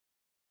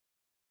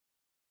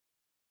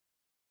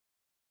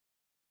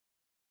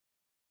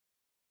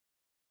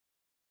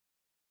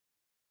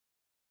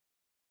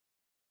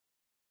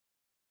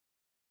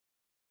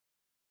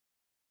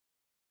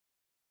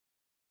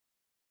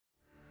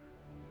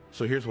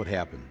So here's what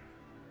happened.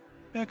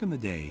 Back in the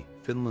day,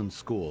 Finland's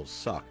schools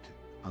sucked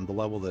on the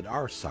level that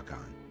ours suck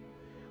on.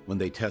 When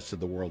they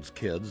tested the world's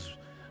kids,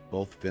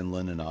 both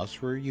Finland and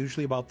us were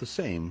usually about the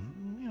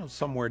same,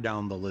 somewhere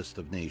down the list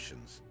of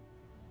nations.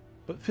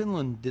 But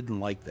Finland didn't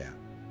like that.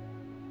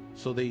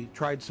 So they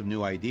tried some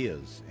new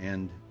ideas,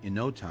 and in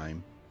no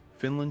time,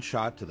 Finland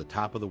shot to the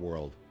top of the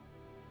world.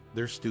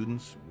 Their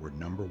students were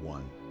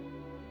 #1.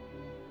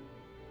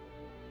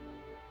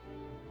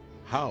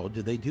 How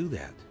did they do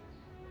that?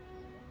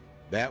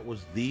 That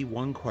was the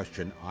one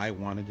question I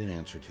wanted an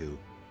answer to,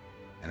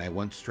 and I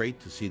went straight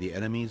to see the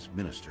enemy's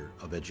Minister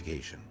of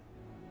Education.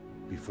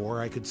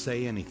 Before I could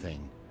say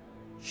anything,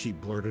 she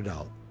blurted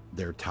out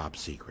their top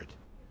secret.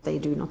 They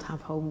do not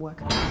have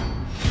homework.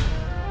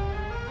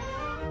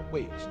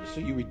 Wait, so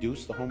you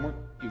reduce the homework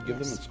you give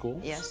them at school?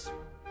 Yes.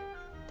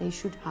 They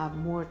should have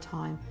more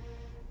time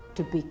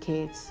to be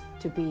kids,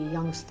 to be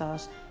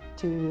youngsters,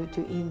 to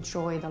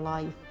enjoy the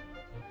life.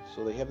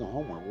 So they have no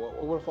homework.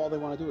 What if all they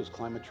want to do is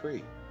climb a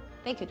tree?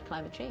 They could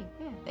climb a tree,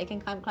 yeah. They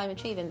can climb a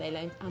tree, then they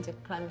learn how to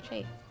climb a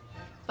tree.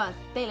 But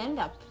they'll end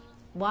up,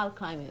 while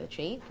climbing the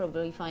tree,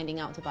 probably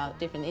finding out about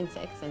different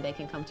insects, and they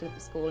can come to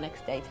school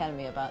next day telling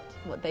me about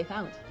what they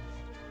found.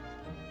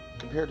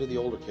 Compared to the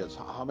older kids,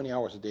 how many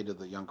hours a day do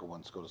the younger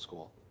ones go to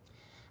school?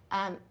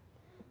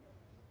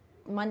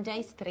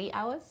 Mondays, 3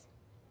 hours.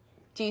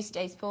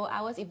 Tuesdays, 4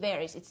 hours. It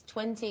varies. It's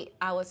 20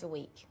 hours a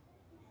week.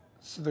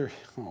 So they're,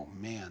 oh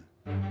man.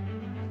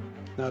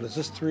 Now, does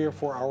this 3 or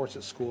 4 hours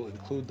at school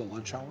include the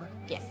lunch hour?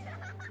 Yes.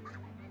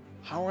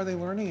 How are they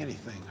learning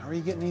anything? How are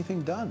you getting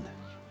anything done?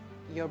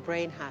 Your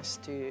brain has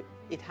to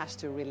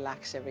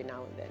relax every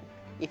now and then.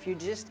 If you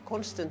just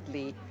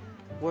constantly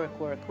work,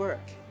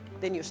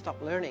 then you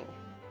stop learning.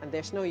 And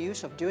there's no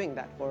use of doing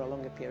that for a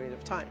longer period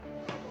of time.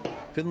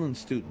 Finland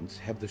students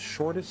have the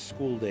shortest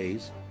school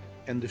days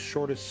and the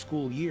shortest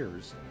school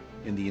years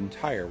in the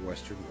entire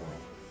Western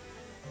world.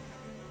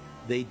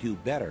 They do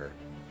better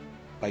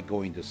by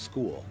going to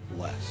school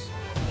less.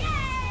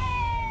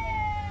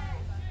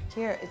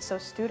 Here, it's so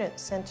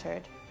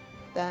student-centered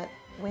that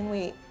when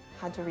we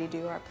had to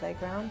redo our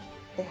playground,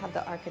 they had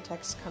the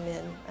architects come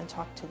in and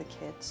talk to the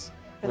kids.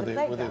 Were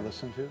they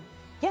listened to?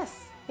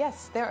 Yes,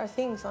 yes. There are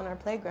things on our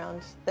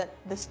playground that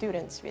the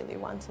students really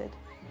wanted.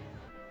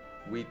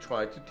 We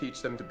tried to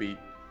teach them to be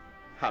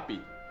happy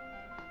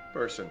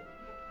person,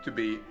 to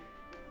be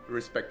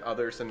respect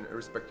others and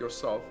respect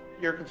yourself.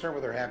 You're concerned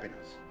with their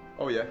happiness.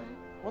 Oh yeah.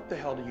 What the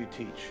hell do you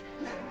teach?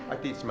 I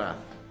teach math.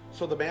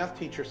 So the math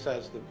teacher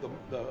says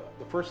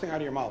the first thing out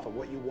of your mouth of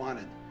what you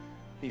wanted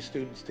these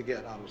students to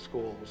get out of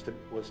school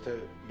was to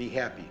be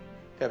happy,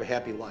 to have a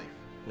happy life.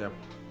 Yeah.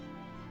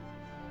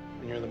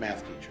 And you're the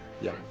math teacher.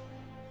 Yeah.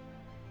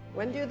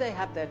 When do they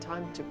have their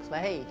time to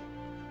play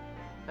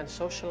and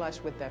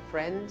socialize with their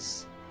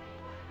friends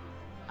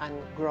and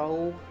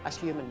grow as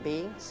human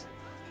beings?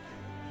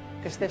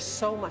 Because there's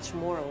so much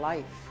more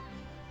life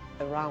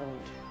around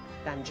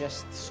than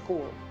just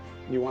school.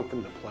 You want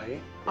them to play?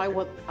 I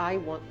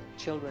want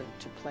children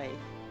to play.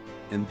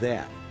 And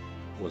that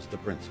was the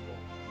principle.